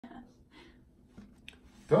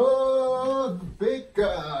Doug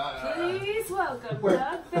Baker. Please welcome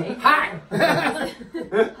Doug Baker. Hi.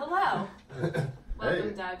 Hello. Welcome,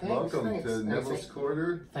 Hey, Doug. welcome to Neville's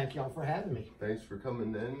Quarter. Thank y'all for having me. Thanks for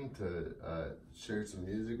coming in to share some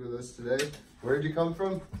music with us today. Where'd you come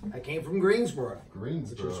from? I came from Greensboro,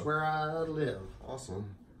 Greensboro. which is where I live.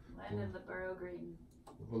 Awesome. Land of the Borough Green.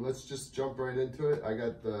 Well, let's just jump right into it. I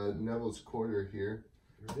got the Neville's Quarter here.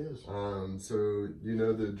 Here it is. So you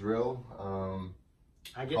know the drill.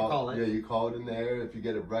 I get called Yeah, it. you call it in the air. If you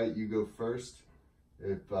get it right, you go first.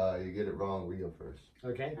 If you get it wrong, we go first.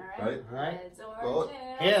 Okay. All right. Right. All right. Heads or Go.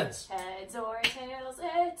 tails. Heads. Heads or tails.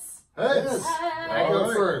 It's Heads. I All go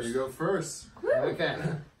right, first. You go first. woo. Okay.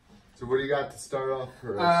 So what do you got to start off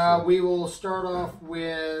first? We will start off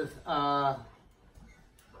with. Where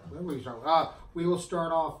do we start? We will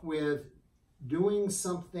start off with doing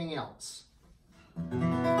something else.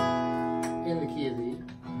 In the key of the E.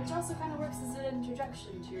 Which also kind of works as an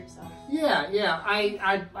introduction to yourself. Yeah.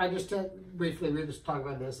 I just briefly, we just talked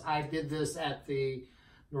about this. I did this at the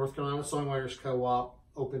North Carolina Songwriters Co-op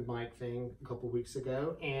open mic thing a couple weeks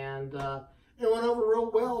ago, and it went over real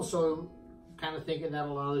well. So, kind of thinking that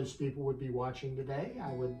a lot of those people would be watching today,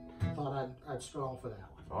 thought I'd start off with that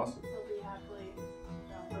one. Awesome. We'll be happily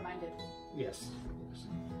reminded. Yes.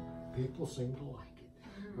 People seem to like it.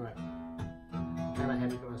 All right. Kind of had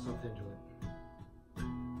to get myself into it.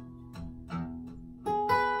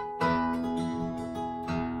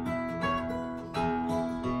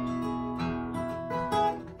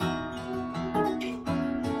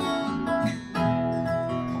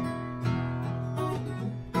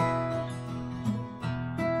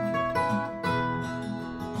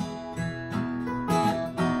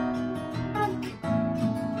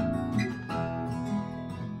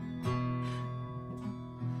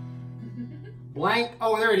 Blank,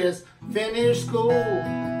 oh there it is. Finished school,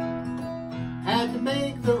 had to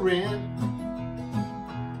make the rent,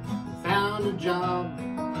 found a job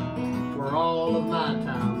where all of my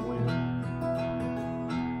time went,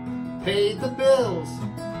 paid the bills,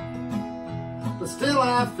 but still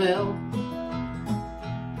I felt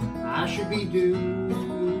I should be doing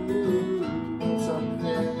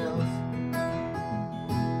something else.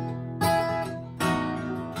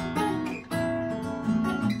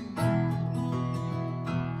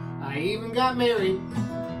 I even got married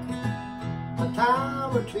a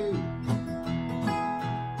time or two.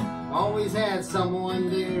 Always had someone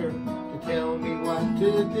there to tell me what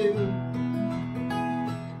to do.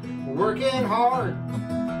 Working hard,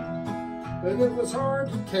 but it was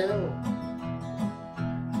hard to tell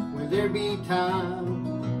when there'd be time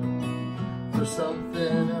for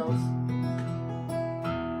something else.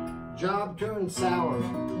 Job turned sour,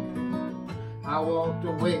 I walked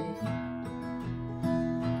away.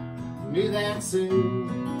 Knew that soon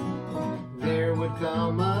there would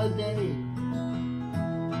come a day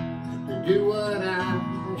to do what I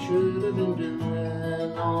should have been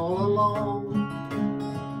doing all along,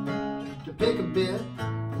 to pick a bit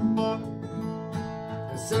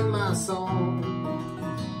and sing my song.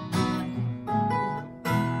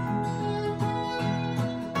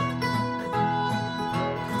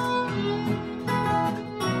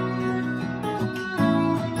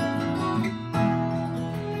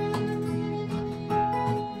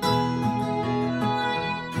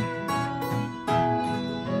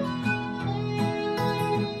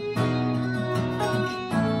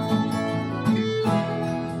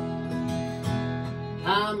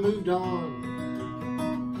 Time moved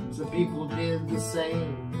on, so people did the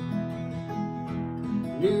same.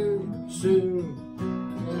 Knew soon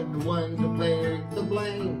the one to bear the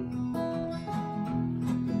blame.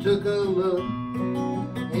 Took a look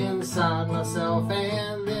inside myself,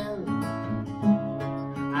 and then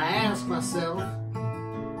I asked myself,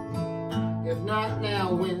 if not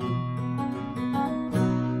now, when?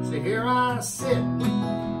 So here I sit, a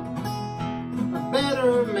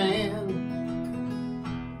better man,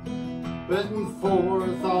 putting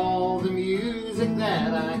forth all the music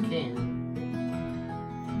that I can.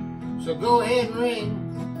 So go ahead and ring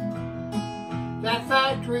that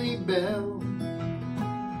factory bell.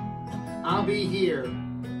 I'll be here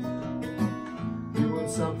doing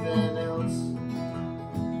something else.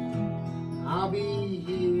 I'll be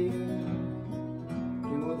here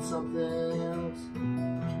doing something else.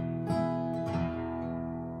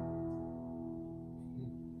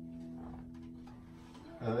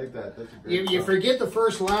 I like that. That's a great You song. forget the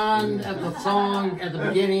first line of the song at the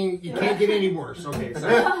beginning, you can't get any worse. Okay, so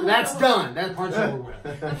that's done. That part's over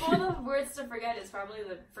with. Of all the words to forget, is probably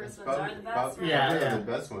the first ones are the best. Right? Yeah. The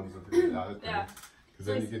best ones to forget out. Yeah. Because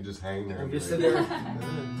then you can just hang there. I'm and just be sitting like, there.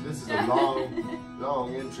 This is a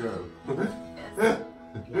long intro. Yes.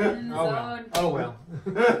 In the Oh well. zone. Oh well.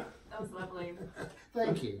 That was lovely.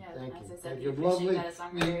 Thank you. Yeah, Thank as you. I said, Thank we you. appreciate Lovely. that as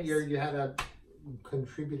songwriters. You had a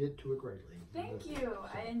contributed to it greatly. Thank you.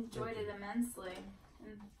 I enjoyed it immensely.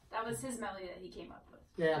 And that was his melody that he came up with.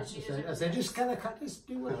 Yeah, But she I said just kind of just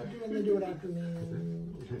do what I do and then do it after me.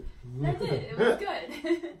 I did. It was good.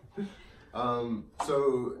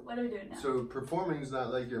 So What are we doing now? so performing is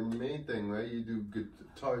not like your main thing, right? You do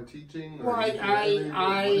guitar teaching. Or Right. what is it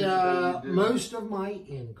that you do? Most of my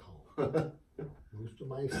income, most of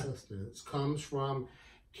my sustenance comes from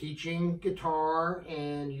teaching guitar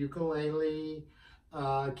and ukulele.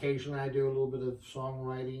 Occasionally I do a little bit of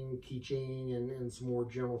songwriting, teaching, and some more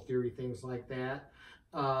general theory things like that.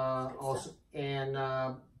 Also, and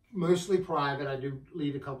mostly private. I do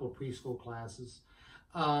lead a couple of preschool classes.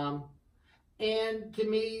 And to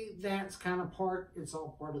me, that's kind of it's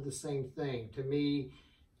all part of the same thing. To me,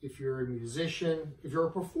 if you're a musician, if you're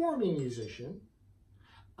a performing musician,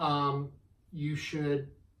 you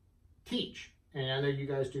should teach. And I know you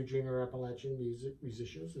guys do junior Appalachian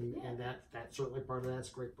musicians, and that's certainly part of that. It's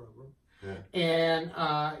a great program. Yeah. And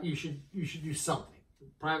you should do something.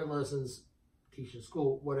 Private lessons, teach in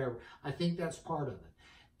school, whatever. I think that's part of it.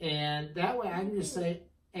 And that way I can just say,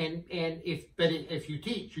 if you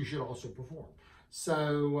teach, you should also perform.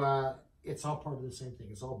 So it's all part of the same thing.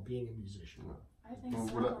 It's all being a musician. I think Well,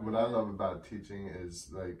 so. what I love about teaching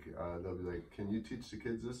is like they'll be like, "Can you teach the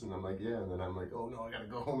kids this?" And I'm like, "Yeah." And then I'm like, "Oh no, I gotta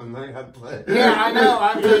go home and learn how to play." Yeah, I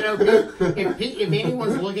know. If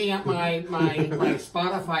anyone's looking at my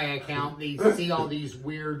Spotify account, they see all these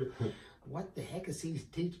weird. What the heck is he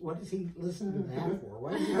teach? What is he listening to that for?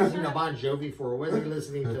 What is he listening to Bon Jovi for? What is he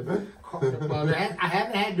listening to? Well, I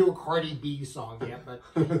haven't had to do a Cardi B song yet, but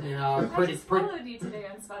you know, I just followed you today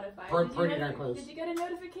on Spotify. pretty darn close. Did you get a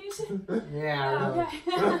notification? Yeah. Oh, okay.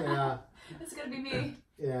 Yeah. It's gonna be me.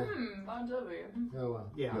 Yeah. Bon Jovi. Oh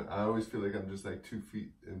well. Yeah. I always feel like I'm just like 2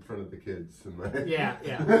 feet in front of the kids. In my... Yeah.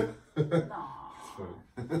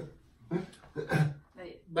 Aww.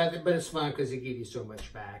 But it's fun because they give you so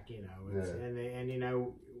much back, you know. And you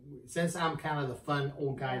know, since I'm kind of the fun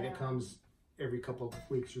old guy that comes every couple of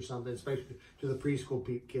weeks or something, especially to the preschool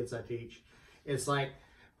kids I teach, it's like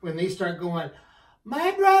when they start going,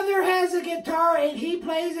 my brother has a guitar and he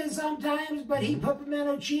plays it sometimes, but he put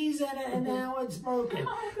pimento cheese in it and now it's broken.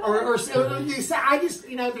 Or I just,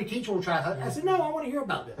 you know, the teacher will try. I said, no, I want to hear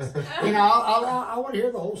about this. You know, I want to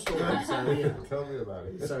hear the whole story. So, you know. Tell me about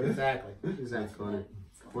it. So exactly. That's funny.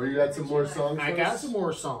 Well, you got some more songs? I got some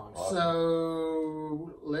more songs. Awesome.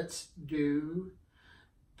 So let's do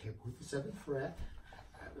Keyboard the 7th Fret.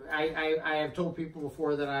 I have told people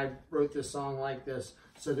before that I wrote this song like this,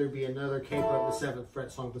 so there'd be another Keyboard the 7th Fret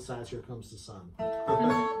song besides Here Comes the Sun.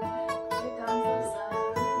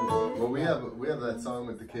 Well, we have that song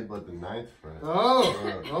with the Keyboard the 9th fret.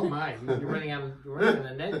 Oh my! You're running out of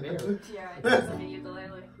the net there. Yeah, it's like a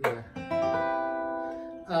ukulele. Yeah.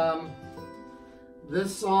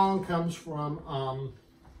 This song comes from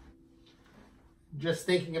just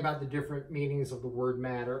thinking about the different meanings of the word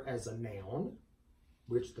matter as a noun,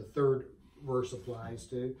 which the third verse applies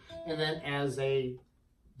to, and then as a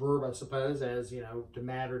verb, I suppose, as, you know, to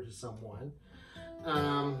matter to someone.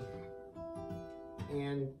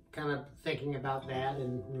 And kind of thinking about that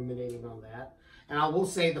and ruminating on that. And I will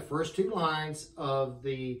say the first 2 lines of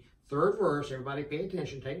the third verse, everybody pay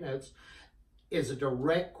attention, take notes, is a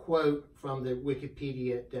direct quote from the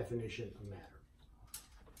Wikipedia definition of matter.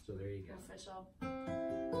 So there you go. Official.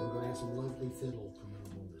 We're going to have some lovely fiddle coming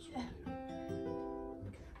on this one too.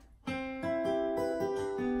 Okay.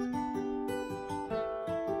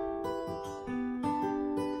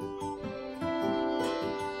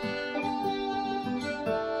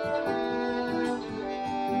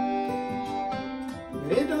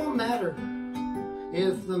 It don't matter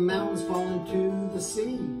if the mountains fall into the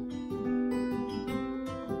sea,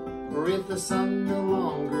 or if the sun no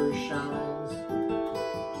longer shines.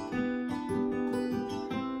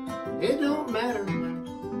 It don't matter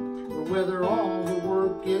whether all the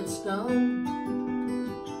work gets done,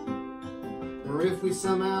 or if we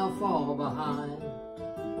somehow fall behind.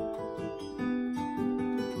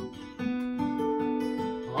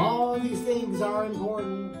 All these things are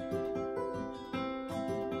important.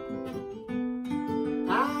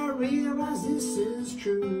 I realize this is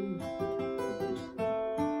true,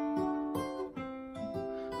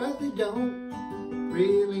 but they don't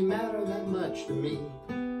really matter that much to me,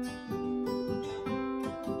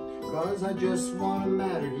 'cause I just want to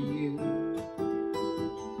matter to you.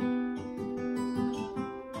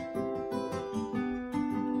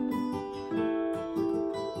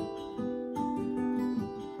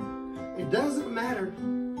 It doesn't matter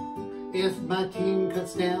if my team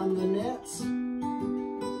cuts down the nets,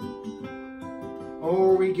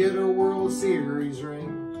 or we get a World Series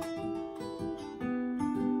ring.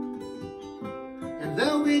 And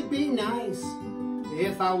though it'd be nice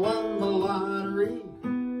if I won the lottery,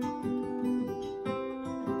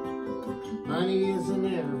 money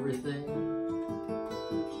isn't everything.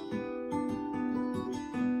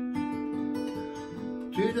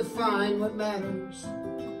 To define what matters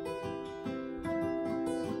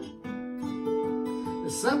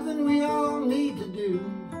is something we all need to do.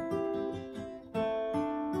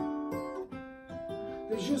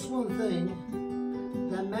 There's just one thing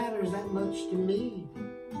that matters that much to me,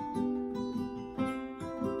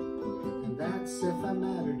 and that's if I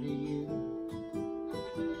matter to you.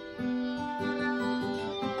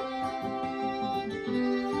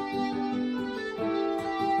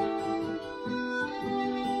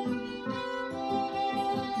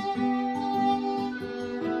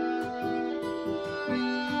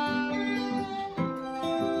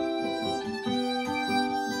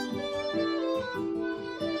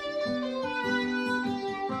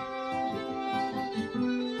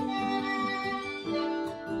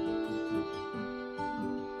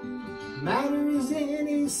 Matter is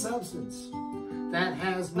any substance that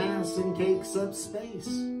has mass and takes up space,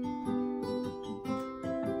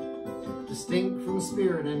 distinct from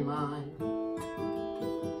spirit and mind.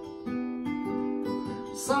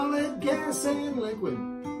 Solid, gas, and liquid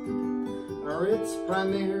are its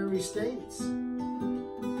primary states.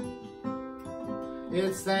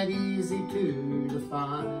 It's that easy to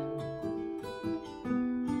define.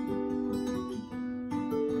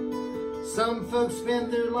 Some folks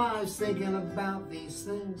spend their lives thinking about these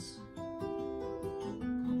things,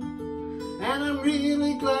 and I'm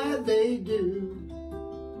really glad they do.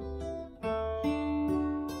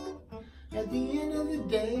 At the end of the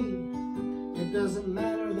day, it doesn't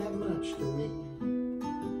matter that much to me.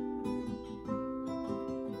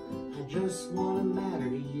 I just want to matter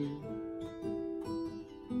to you.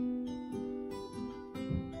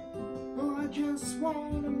 Oh, I just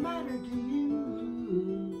want to matter to you.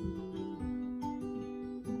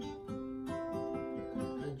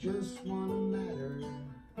 Just wanna matter.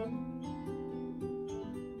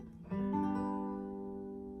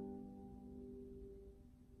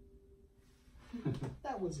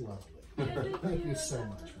 That was lovely. Yeah, Thank you so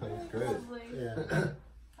much. That's great. Lovely. Yeah.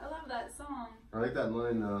 I love that song. I like that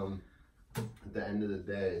line, at the end of the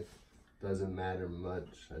day, doesn't matter much,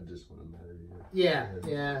 I just want to matter to you.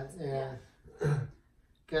 Yeah.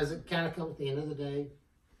 Because it kind of comes at the end of the day,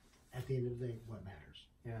 at the end of the day, what matters.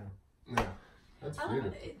 Yeah. That's I love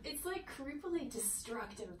beautiful. it. It's like creepily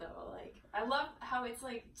destructive though. Like I love how it's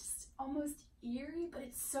like just almost eerie, but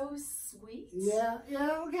it's so sweet. Yeah,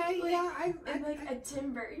 okay, Like, yeah. in like a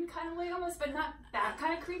Tim Burton kind of way almost, but not that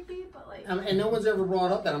kind of creepy, but like. And no one's ever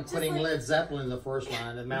brought up that I'm Just putting like- Led Zeppelin in the first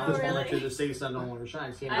line, the mountains Oh, falling really? to the sea, sun don't want to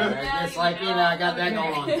shine. You know, I know, it's like, I got that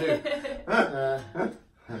going on too.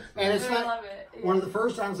 And it's I not, love it. one of the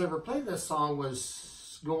first times I ever played this song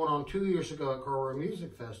was going on 2 years ago at Carver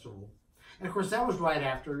Music Festival. And of course, that was right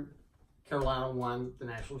after Carolina won the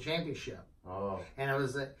national championship. Oh. And it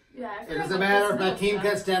was Yeah, I it forgot was a about matter this of my little team stuff.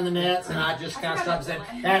 cuts down the nets, and I just I kind of forgot stopped about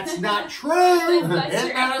saying, that. that's not true. That's It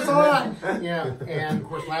true. matters a lot. Yeah, and of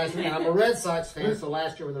course last year, and I'm a Red Sox fan, so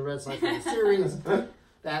last year when the Red Sox won the series,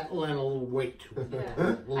 that lent a little weight to it. Yeah. A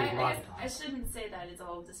little I gravitas. shouldn't say that it's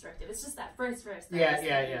all destructive. It's just that first verse. That Yeah, is,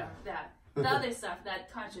 yeah. That the other stuff that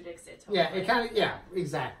contradicts it. Totally. Yeah, it kind of,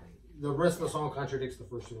 exactly. The rest of the song contradicts the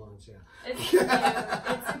first two lines, yeah. It's cute. It's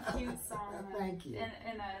a cute song. Thank you.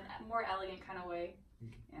 In a more elegant kind of way.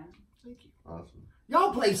 Yeah. Thank you. Awesome.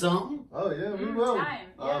 Y'all play something. Oh, yeah, we will. Time.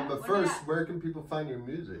 Yeah. But What do you first, got? where can people find your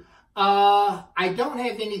music? I don't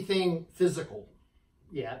have anything physical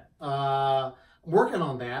yet. I'm working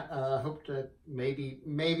on that. Hope to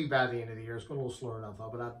maybe by the end of the year. It's going a little slower than I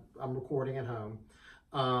thought, but I'm recording at home.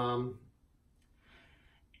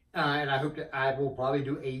 And I hope that I will probably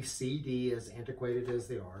do a CD, as antiquated as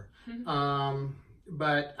they are.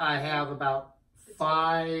 But I have about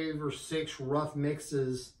 5 or 6 rough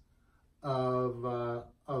mixes of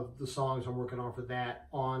the songs I'm working on for that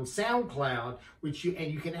on SoundCloud, which you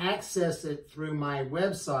can access it through my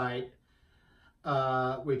website,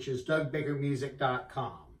 which is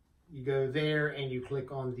DougBakerMusic.com. You go there and you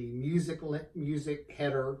click on the music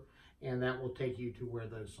header, and that will take you to where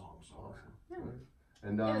those songs are. Yeah.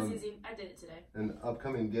 And It was easy. I did it today. and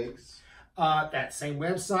upcoming gigs. That same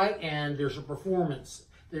website, and there's a performance.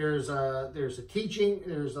 There's a teaching.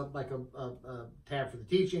 There's a tab for the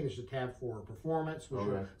teaching. There's a tab for performance, which Okay.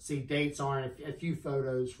 will see dates on it, a few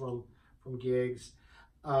photos from gigs.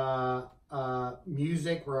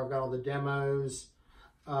 music where I've got all the demos,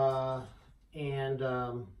 and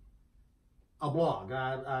a blog,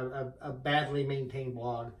 a badly maintained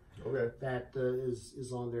blog. Okay. That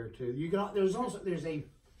is on there too. You can. There's a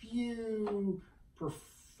few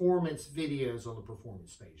performance videos on the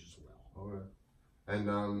performance page as well. Okay. And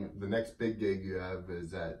the next big gig you have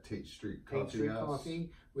is at Tate Street Coffee Tate Street House.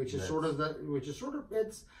 Coffee, which is sort of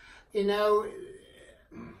it's, you know,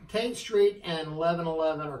 Tate Street and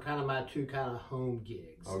 1111 are kind of my two kind of home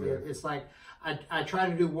gigs. Okay. It's like I try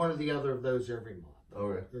to do one or the other of those every month.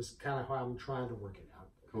 Okay. It's kind of how I'm trying to work it out.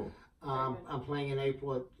 Cool. I'm playing in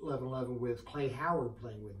April at 1111 with Clay Howard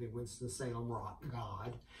playing with me, Winston-Salem Rock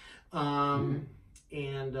God.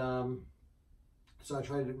 So I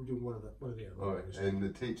try to do one of the other. All right. And the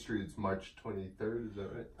Tate Street, it's March 23rd, is that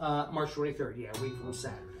right? March 23rd, yeah, a week from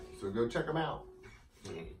Saturday. So go check them out.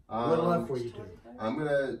 What love for you too. I'm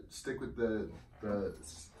gonna stick with the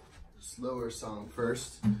slower song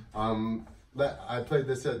first. I played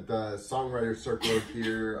this at the Songwriter Circle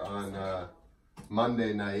here on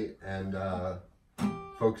Monday night, and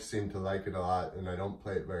folks seem to like it a lot, and I don't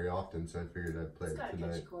play it very often, so I figured I'd play it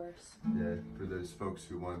tonight. Yeah, for those folks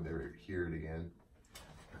who wanted to hear it again.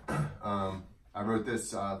 I wrote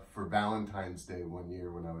this for Valentine's Day one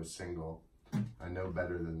year when I was single. I know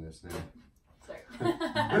better than this now. Sorry.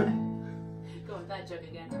 Go with that joke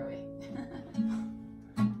again, are we?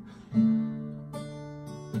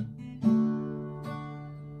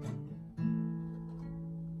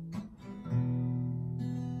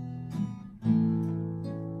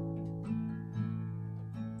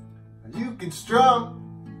 You can strum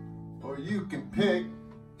or you can pick.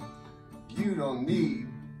 You don't need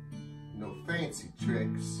no fancy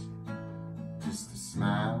tricks. Just a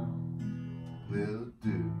smile will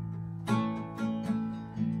do.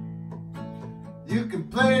 You can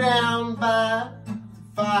play down by the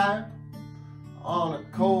fire on a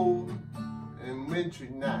cold and wintry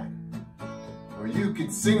night, or you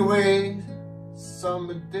can sing away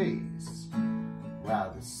summer days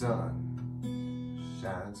while the sun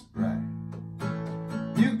shines bright.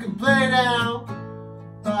 You can play down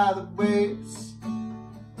by the waves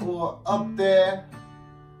or up there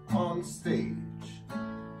on the stage,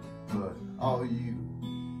 but all you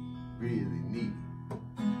really need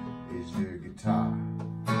is your guitar.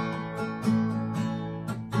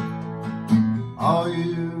 All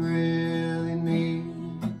you really need,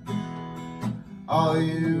 all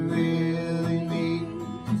you really need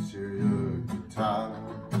is your guitar.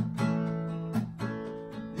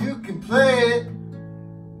 You can play it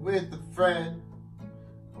with a friend,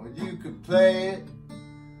 or you could play it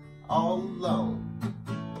all alone.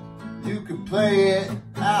 You can play it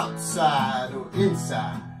outside or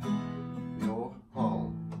inside your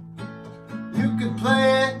home. You can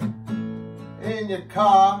play it in your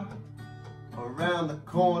car, around the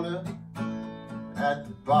corner at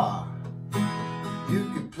the bar. You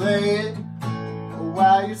can play it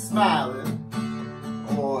while you're smiling,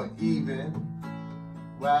 or even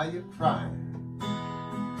while you're crying.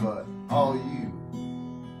 But all you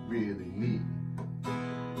really need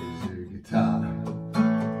is your guitar.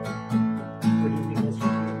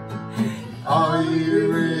 All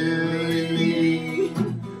you really need,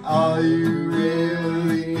 all you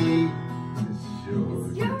really need is your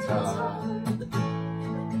guitar.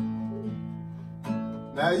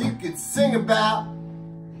 Now you can sing about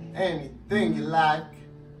anything you like.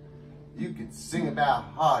 You can sing about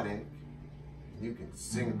heartache. You can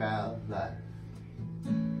sing about life.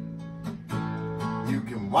 You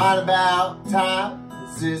can whine about time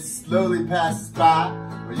as it slowly passes by,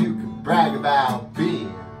 or you can brag about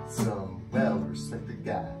being some well-respected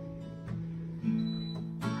guy.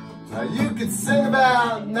 Now you can sing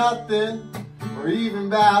about nothing, or even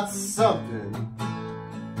about something,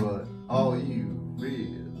 but all you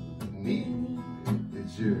really need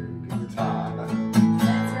is your guitar.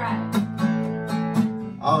 That's right.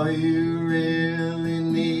 All you really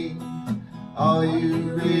need, all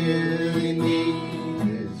you really need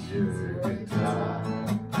is your guitar.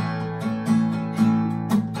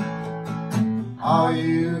 All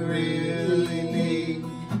you really need,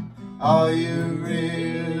 all you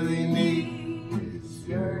really need is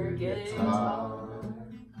your guitar.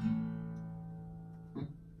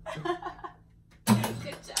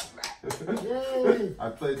 Good job, Brett. Yay! I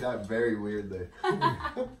played that very weirdly. I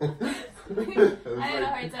had a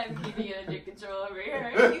hard time keeping it under control over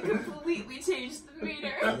here. You completely changed the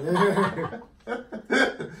meter.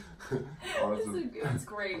 Awesome. It was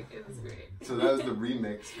great. It was great. So that was the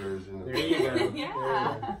remix version of There you go.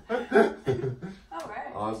 Yeah. it. All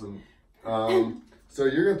right. Awesome. So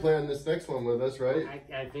you're gonna play on this next one with us, right?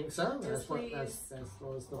 I think so. That's what please.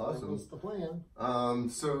 was the Awesome. was the plan.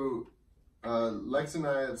 Lex and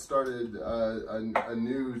I have started a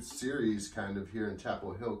new series kind of here in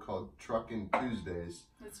Chapel Hill called Trucking Tuesdays.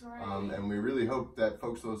 That's right. And we really hope that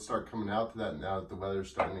folks will start coming out to that now that the weather's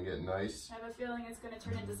starting to get nice. I have a feeling it's going to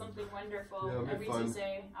turn into something wonderful. Yeah, it'll be Every fun.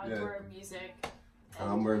 Tuesday, outdoor music.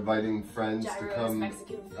 We're inviting friends to gyros, come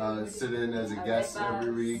Mexican food, sit in as a guest every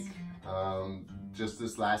arepas. week. Just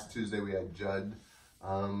this last Tuesday we had Judd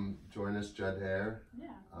join us, Judd Hare. Yeah,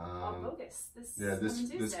 Paul Bogus.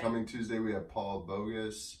 This coming Tuesday we have Paul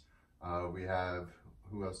Bogus. We have,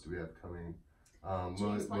 who else do we have coming?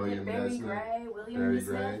 William Barry Nesmith. Gray, William Barry Nesmith.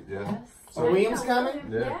 Gray, yeah. Yes. So William's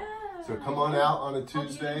coming? Yeah. So come on out on a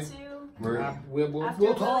Tuesday. We'll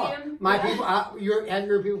After talk. William, My yeah. people, your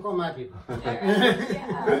people call my people.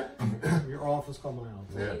 Yeah. Your office call my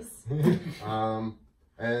office. Please.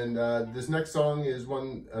 And this next song is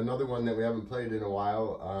another one that we haven't played in a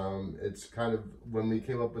while. It's kind of when we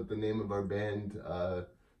came up with the name of our band,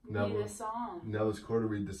 We need a song. Nella's Quarter,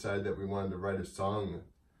 we decided that we wanted to write a song.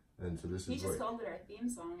 And so this He is just called it our theme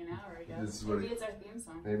song an hour ago. This is what Maybe it's our theme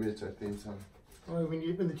song. maybe it's our theme song. Well, when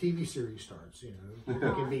the TV series starts, you know, you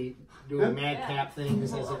can be doing madcap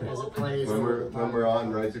things as it plays. When we're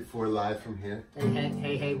on right before Live from Here.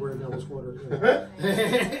 Hey, we're in Nella's Quarter.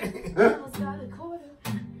 Almost got a quarter.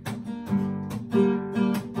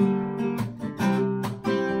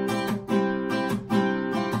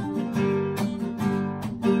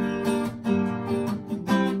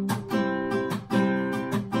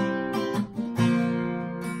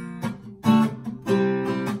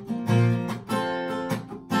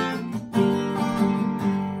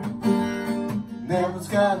 Never's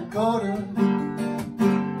got a quarter,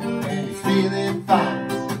 and he's feeling fine.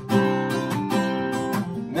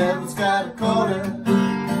 Never's got a quarter,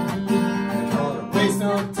 ain't gonna waste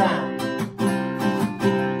no time.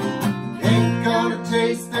 Ain't gonna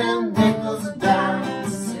chase them nickels and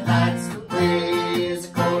dimes. He likes the way his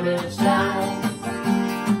quarter shines.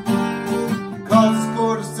 Calls his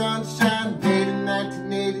quarter sunshine, made in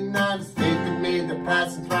 1989. His faith that made the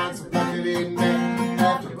passing fine, so lucky they met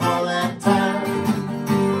after all that time.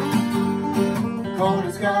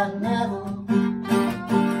 Quarter's got Neville,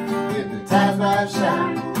 hypnotized by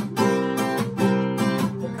shine.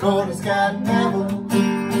 The quarter's got Neville,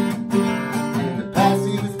 in the past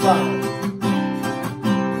he was blind.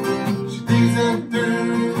 She leads him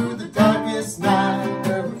through the darkest night.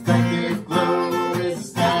 Her reflective glow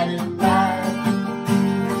is a guiding light.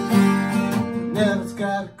 Neville's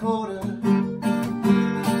got a quarter,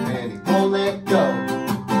 and he won't let go.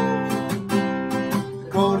 The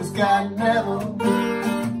quarter's got Neville.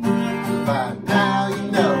 By now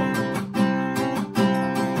you know.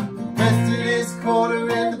 Invested his quarter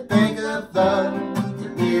in the bank of love. To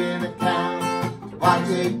need an account to watch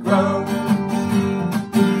it grow.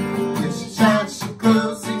 If she shines, she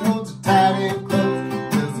glows. He holds her tight and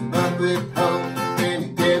close. Fills him up with hope. Then he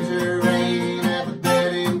dims her rain. Never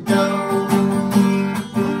let him go.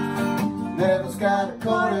 Neville's got a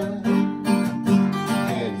quarter,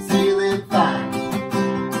 and he's feeling fine.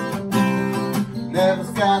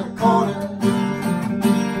 Neville's got a quarter,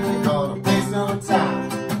 ain't gonna waste no time.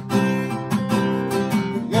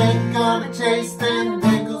 He ain't gonna chase them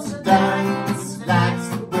nickels and dimes. He likes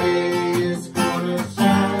the way his quarter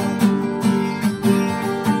shines. He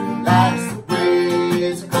likes the way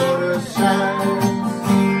his quarter shines.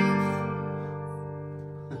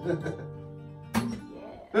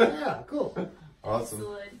 Yeah, cool. Awesome.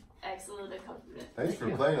 Excellent accompaniment. Thanks for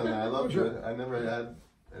playing on that. I loved it. I never had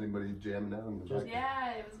anybody jamming out on the back.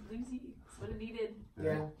 Yeah, it was bluesy. It's what it needed.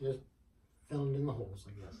 Yeah, just filling in the holes,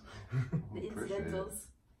 I guess. The Appreciate it. incidentals.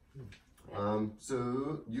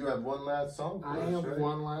 So you have one last song for I us, have right?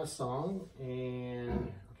 one last song,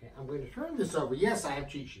 and okay, I'm going to turn this over. Yes, I have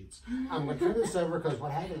cheat sheets. I'm going to turn this over because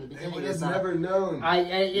what happened at the I beginning would is have never known.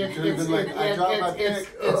 it's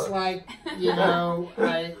like, you know,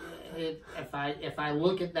 if I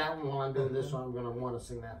look at that one while I'm doing this one, I'm going to want to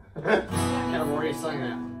sing that one. I've already sung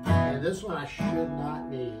that one. And this one I should not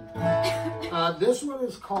need. This one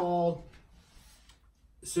is called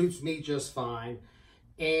Suits Me Just Fine.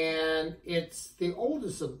 And it's the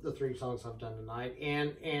oldest of the three songs I've done tonight.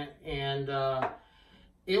 And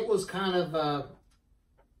it was kind of a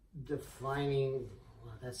defining,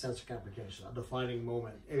 well, that sounds kind of pretentious, a defining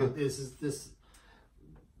moment. This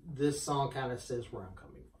song kind of says where I'm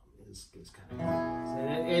coming from. It's kind of,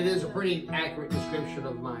 and it is a pretty accurate description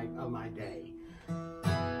of my day.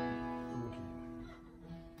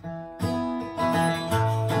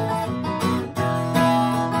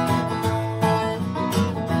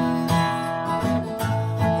 Okay.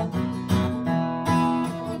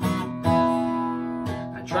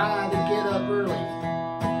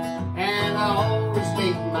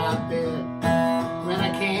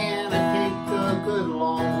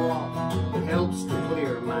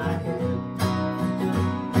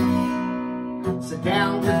 sit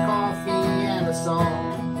down with coffee and a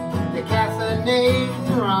song,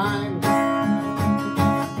 decaffeinated rhyme.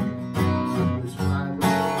 Just find a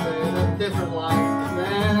little bit of different life,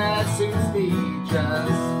 and that suits me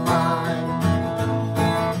just fine.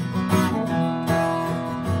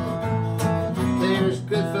 There's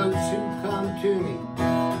good folks who come to me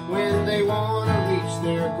when they want to reach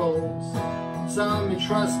their goals. Some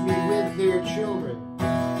entrust me with their children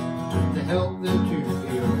to help them to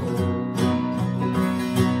feel whole.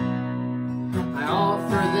 I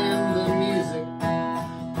offer them the music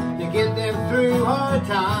to get them through hard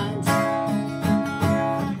times.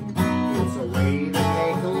 It's a way to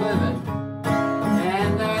make a living,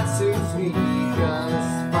 and that suits me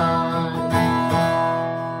just fine.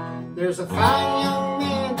 There's a fine young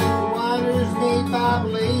man who wanders me by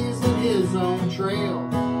blazing his own trail,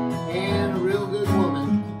 and a real good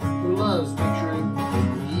woman who loves me true,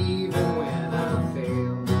 even when I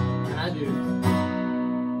fail. And I do.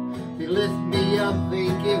 They lift me up, they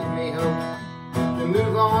give me hope to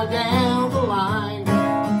move on down the line.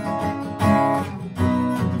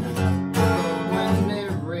 When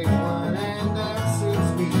everyone, and that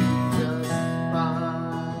suits me just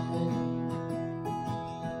fine.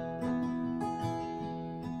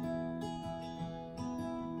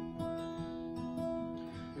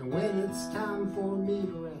 And when it's time for me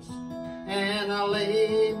to rest, and I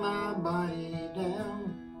lay my body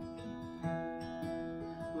down,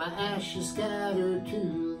 my ashes scattered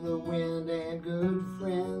to the wind, and good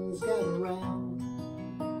friends gather round.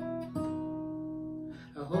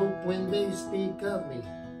 I hope when they speak of me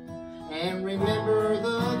and remember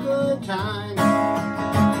the good times,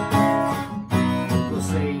 we'll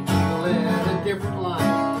say he led a different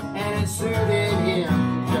life, and it suited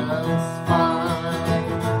him just fine.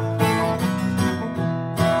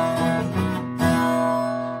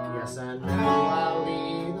 Yes, I know I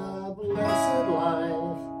lead a blessed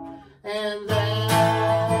life, and that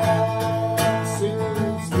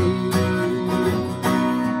suits me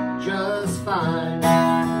just fine.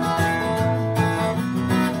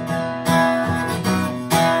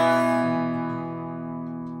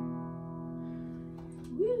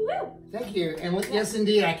 Woo-woo. Thank you. And yes,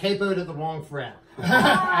 indeed, I capoed at the wrong fret.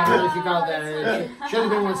 I don't know if you caught that. It should have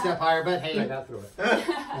been one step higher, but hey, I got through it.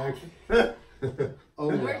 Okay.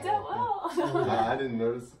 Oh, It worked out well. I didn't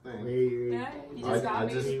notice a thing. Yeah, you just got I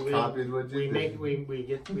me. just copied what you did. we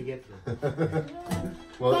get through.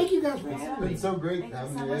 Well, Thank you guys for it's having me. been so great Thank you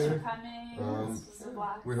having so you much for here. coming. This was a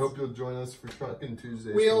blast. We hope you'll join us for Trucking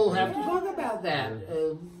Tuesday. We'll have sometime. to talk about that.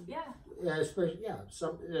 Yeah. Especially,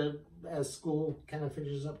 as school kind of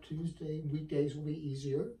finishes up Tuesday, weekdays will be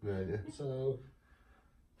easier. Yeah. So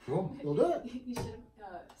Cool. we'll do it. You should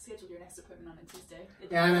schedule your next appointment on a Tuesday.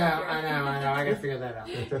 Yeah, I know. I gotta figure that out.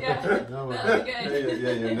 Yeah. No That'll be good.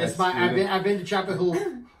 Yeah. It's fine. I've been to Chapel Hill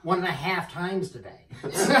 1.5 times today.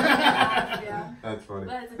 Yeah. That's funny.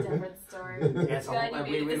 But it's a different story. Yes, Glad you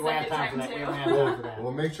made it we the don't have second time for time, that. We too. don't have time for that.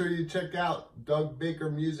 Well, make sure you check out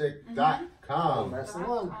DougBakerMusic.com. That's the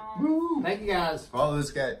one. Woo! Thank you guys. Follow this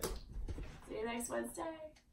guy. See you next Wednesday.